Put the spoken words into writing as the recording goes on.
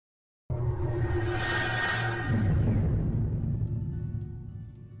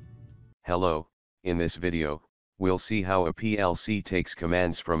Hello, in this video, we'll see how a PLC takes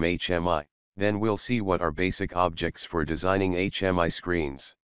commands from HMI, then we'll see what are basic objects for designing HMI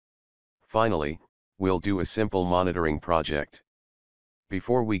screens. Finally, we'll do a simple monitoring project.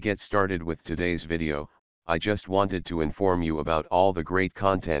 Before we get started with today's video, I just wanted to inform you about all the great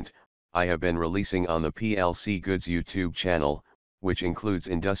content I have been releasing on the PLC Goods YouTube channel, which includes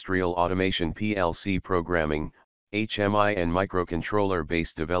industrial automation PLC programming, HMI and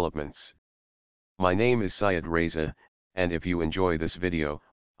microcontroller-based developments. My name is Syed Reza, and if you enjoy this video,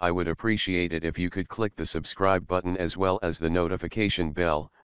 I would appreciate it if you could click the subscribe button as well as the notification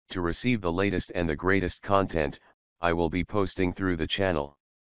bell, to receive the latest and the greatest content I will be posting through the channel.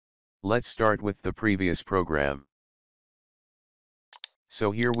 Let's start with the previous program.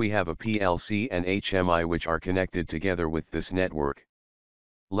 So here we have a PLC and HMI which are connected together with this network.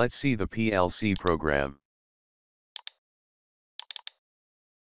 Let's see the PLC program.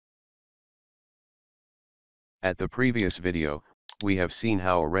 At the previous video, we have seen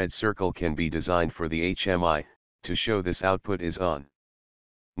how a red circle can be designed for the HMI, to show this output is on.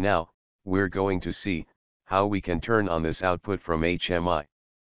 Now, we're going to see how we can turn on this output from HMI.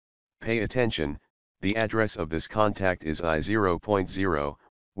 Pay attention, the address of this contact is I0.0,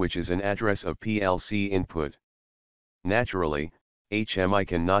 which is an address of PLC input. Naturally, HMI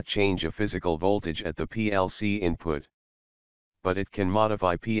cannot change a physical voltage at the PLC input, but it can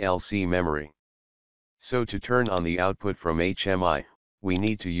modify PLC memory. So to turn on the output from HMI, we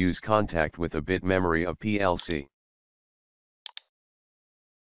need to use contact with a bit memory of PLC.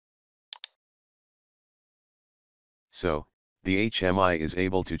 So, the HMI is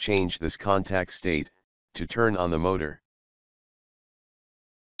able to change this contact state, to turn on the motor.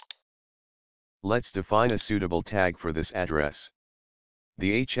 Let's define a suitable tag for this address.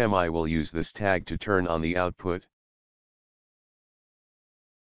 The HMI will use this tag to turn on the output.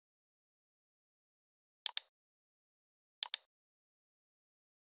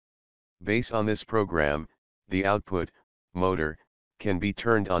 Based on this program, the output, motor, can be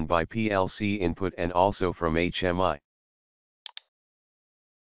turned on by PLC input and also from HMI.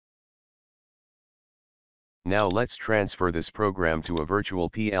 Now let's transfer this program to a virtual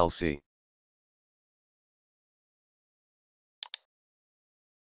PLC.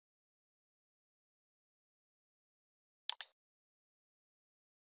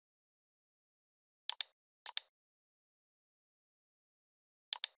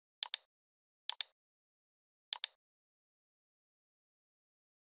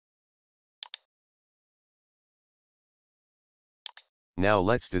 Now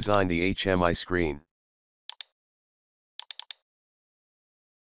let's design the HMI screen.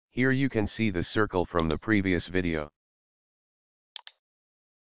 Here you can see the circle from the previous video.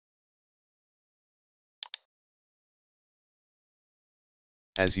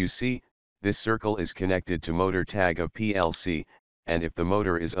 As you see, this circle is connected to motor tag of PLC, and if the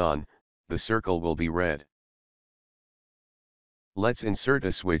motor is on, the circle will be red. Let's insert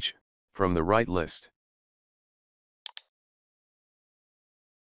a switch, from the right list.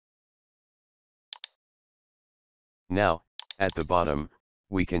 Now, at the bottom,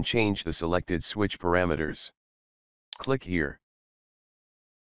 we can change the selected switch parameters. Click here.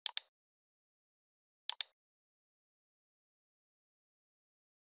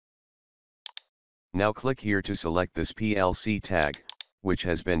 Now click here to select this PLC tag, which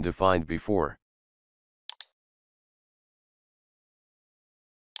has been defined before.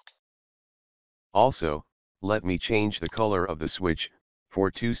 Also, let me change the color of the switch,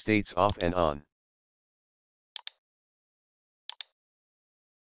 for two states off and on.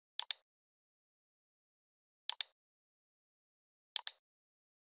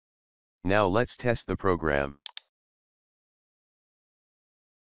 Now let's test the program.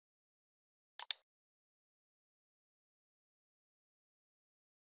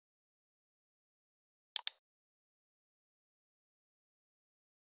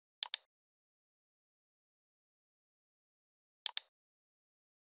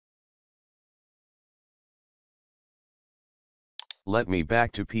 Let me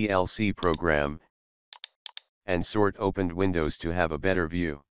back to PLC program, and sort opened windows to have a better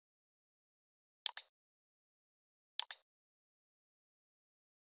view.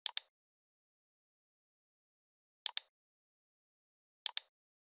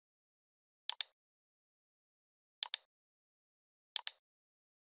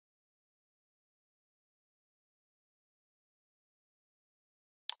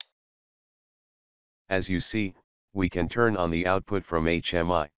 As you see, we can turn on the output from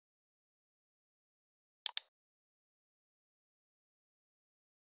HMI.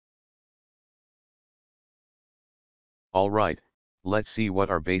 Alright, let's see what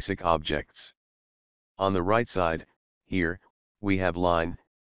are basic objects. On the right side, here, we have line,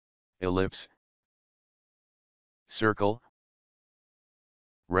 ellipse, circle,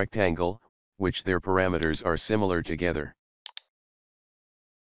 rectangle, which their parameters are similar together.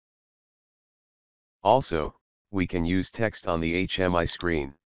 Also, we can use text on the HMI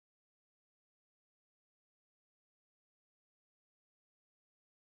screen.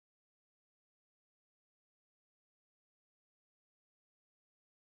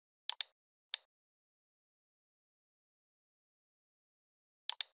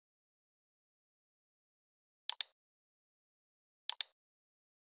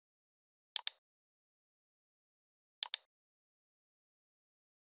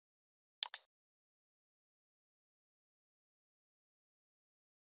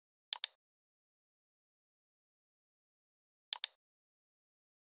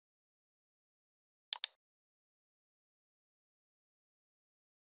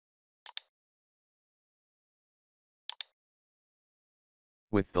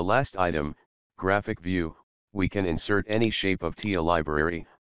 With the last item, graphic view, we can insert any shape of TIA library,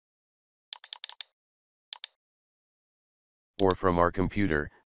 or from our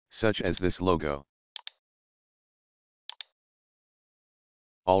computer, such as this logo.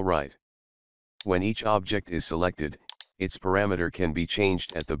 Alright. When each object is selected, its parameter can be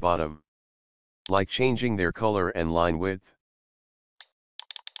changed at the bottom, like changing their color and line width.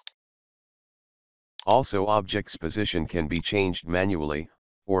 Also, object's position can be changed manually,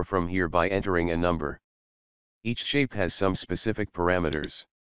 or from here by entering a number. Each shape has some specific parameters.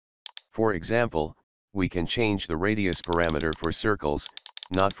 For example, we can change the radius parameter for circles,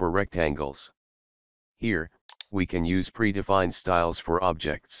 not for rectangles. Here, we can use predefined styles for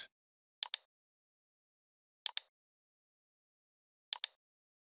objects.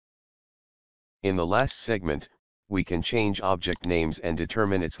 In the last segment, we can change object names and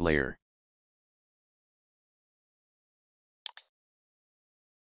determine its layer.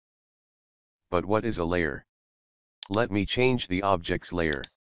 But what is a layer? Let me change the object's layer.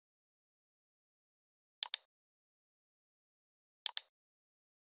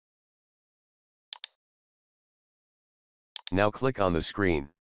 Now click on the screen.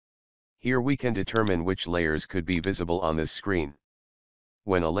 Here we can determine which layers could be visible on this screen.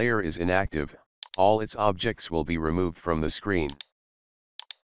 When a layer is inactive, all its objects will be removed from the screen.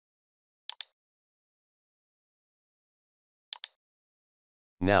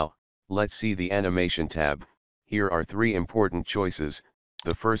 Now, let's see the animation tab. Here are three important choices.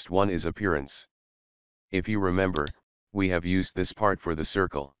 The first one is appearance. If you remember, we have used this part for the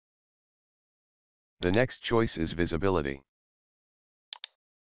circle. The next choice is visibility.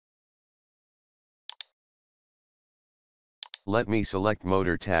 Let me select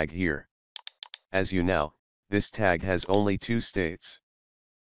motor tag here. As you know, this tag has only two states,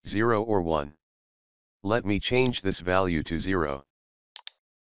 0 or 1. Let me change this value to 0.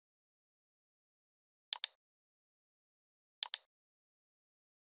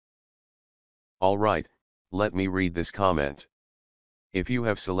 Alright, let me read this comment. If you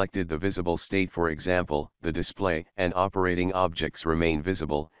have selected the visible state, for example, the display and operating objects remain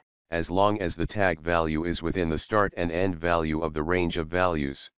visible, as long as the tag value is within the start and end value of the range of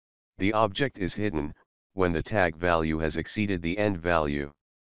values. The object is hidden, when the tag value has exceeded the end value.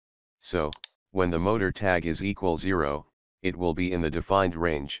 So, when the motor tag is equal 0, it will be in the defined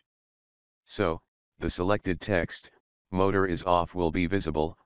range. So, the selected text, motor is off, will be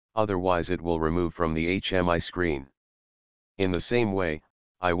visible, otherwise it will remove from the HMI screen. In the same way,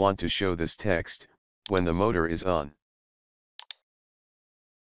 I want to show this text, when the motor is on.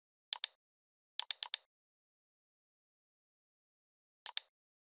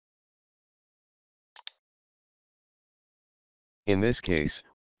 In this case,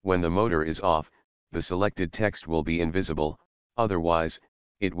 when the motor is off, the selected text will be invisible, otherwise,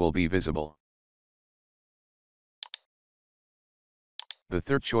 it will be visible. The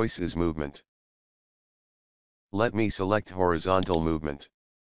third choice is movement. Let me select horizontal movement.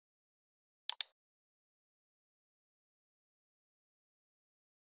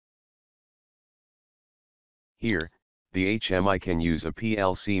 Here, the HMI can use a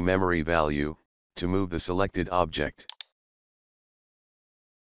PLC memory value to move the selected object.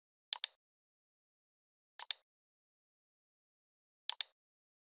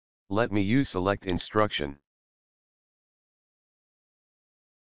 Let me use select instruction.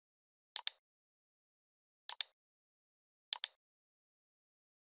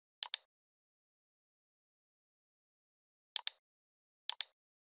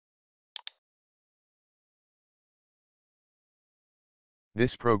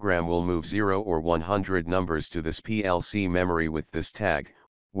 This program will move 0 or 100 numbers to this PLC memory with this tag,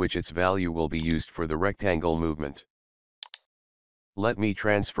 which its value will be used for the rectangle movement. Let me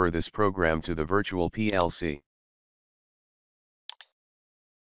transfer this program to the virtual PLC.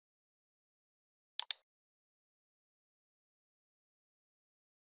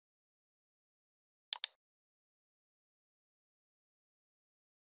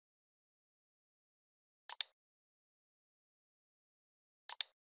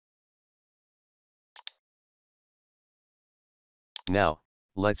 Now,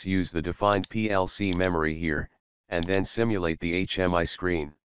 let's use the defined PLC memory here, and then simulate the HMI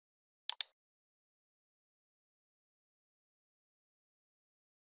screen.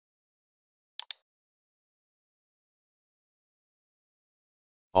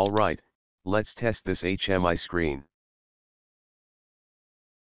 Alright, let's test this HMI screen.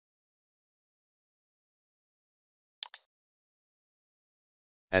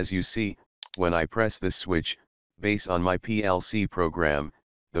 As you see, when I press this switch, based on my PLC program,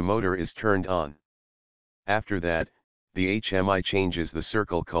 the motor is turned on. After that, the HMI changes the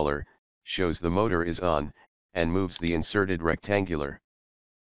circle color, shows the motor is on, and moves the inserted rectangular.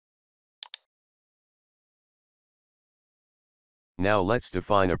 Now let's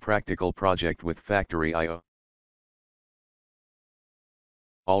define a practical project with factory I/O.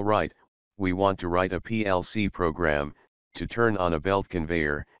 Alright, we want to write a PLC program, to turn on a belt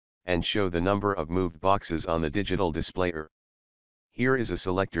conveyor, and show the number of moved boxes on the digital displayer. Here is a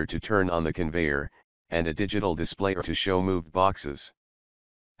selector to turn on the conveyor, and a digital displayer to show moved boxes.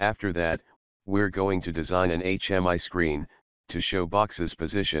 After that, we're going to design an HMI screen, to show boxes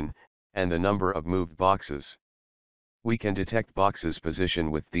position, and the number of moved boxes. We can detect boxes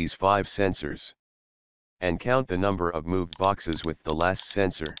position with these 5 sensors. And count the number of moved boxes with the last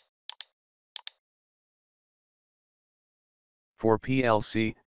sensor. For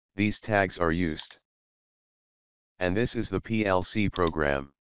PLC, these tags are used. And this is the PLC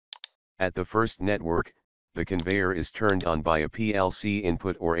program. At the first network, the conveyor is turned on by a PLC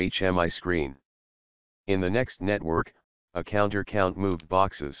input or HMI screen. In the next network, a counter count moved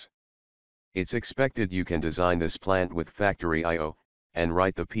boxes. It's expected you can design this plant with factory I/O, and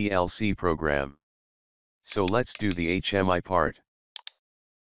write the PLC program. So let's do the HMI part.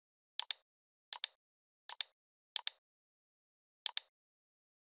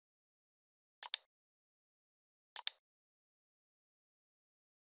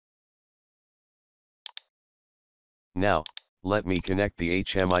 Now, let me connect the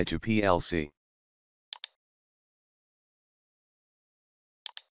HMI to PLC.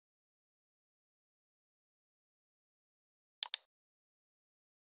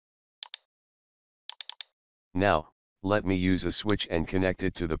 Now, let me use a switch and connect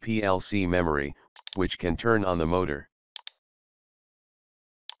it to the PLC memory, which can turn on the motor.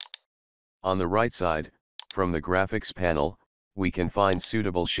 On the right side, from the graphics panel, we can find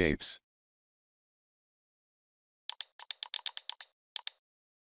suitable shapes.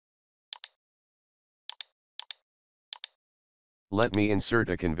 Let me insert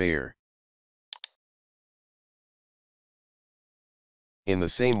a conveyor. In the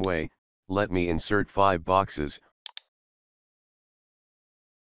same way, let me insert 5 boxes.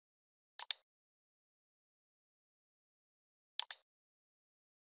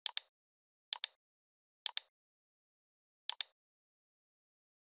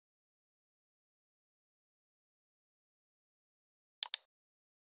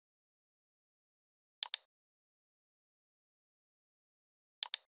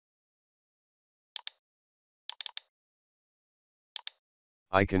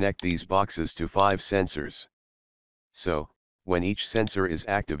 I connect these boxes to 5 sensors. So, when each sensor is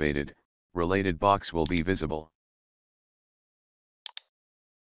activated, related box will be visible.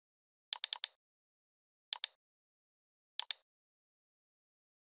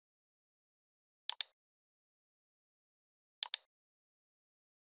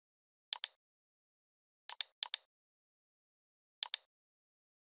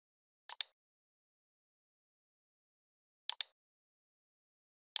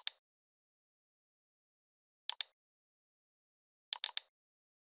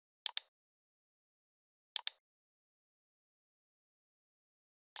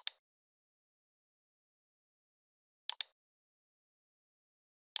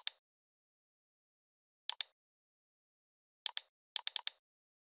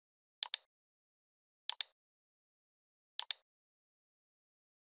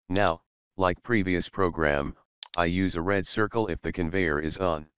 Now, like previous program, I use a red circle if the conveyor is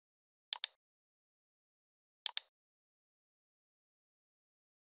on.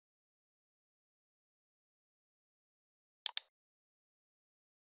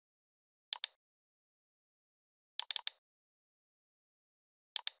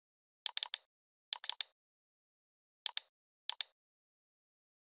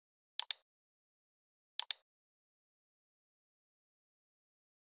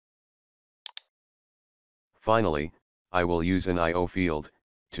 Finally, I will use an I/O field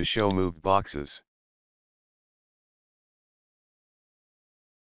to show moved boxes.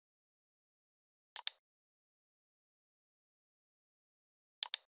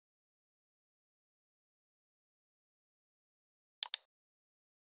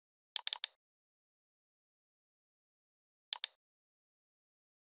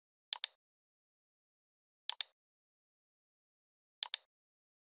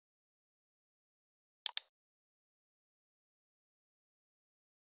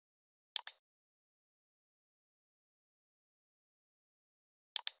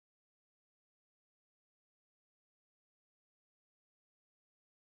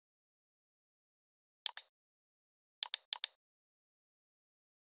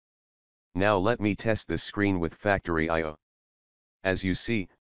 Now let me test this screen with factory I/O. As you see,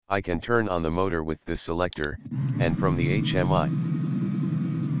 I can turn on the motor with the selector, and from the HMI.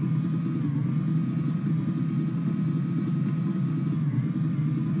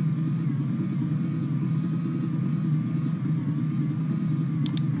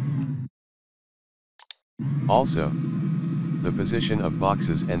 Also, the position of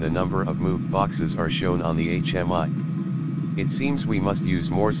boxes and the number of moved boxes are shown on the HMI. It seems we must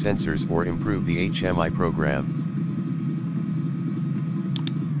use more sensors or improve the HMI program.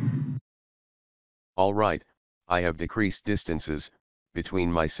 Alright, I have decreased distances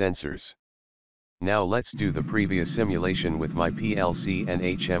between my sensors. Now let's do the previous simulation with my PLC and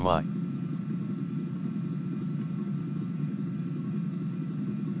HMI.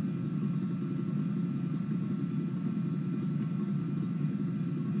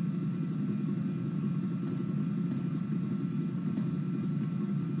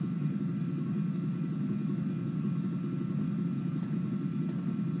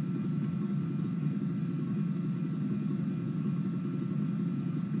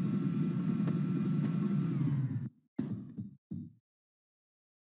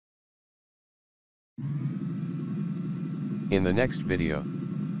 In the next video,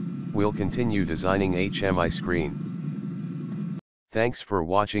 we'll continue designing HMI screen. Thanks for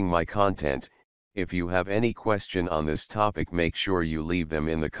watching my content. If you have any question on this topic, make sure you leave them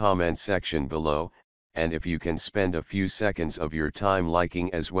in the comment section below, and if you can spend a few seconds of your time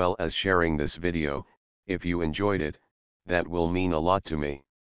liking as well as sharing this video, if you enjoyed it, that will mean a lot to me.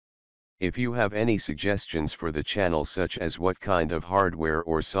 If you have any suggestions for the channel, such as what kind of hardware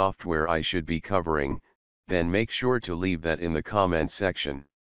or software I should be covering, then make sure to leave that in the comment section.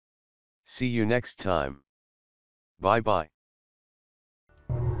 See you next time. Bye bye.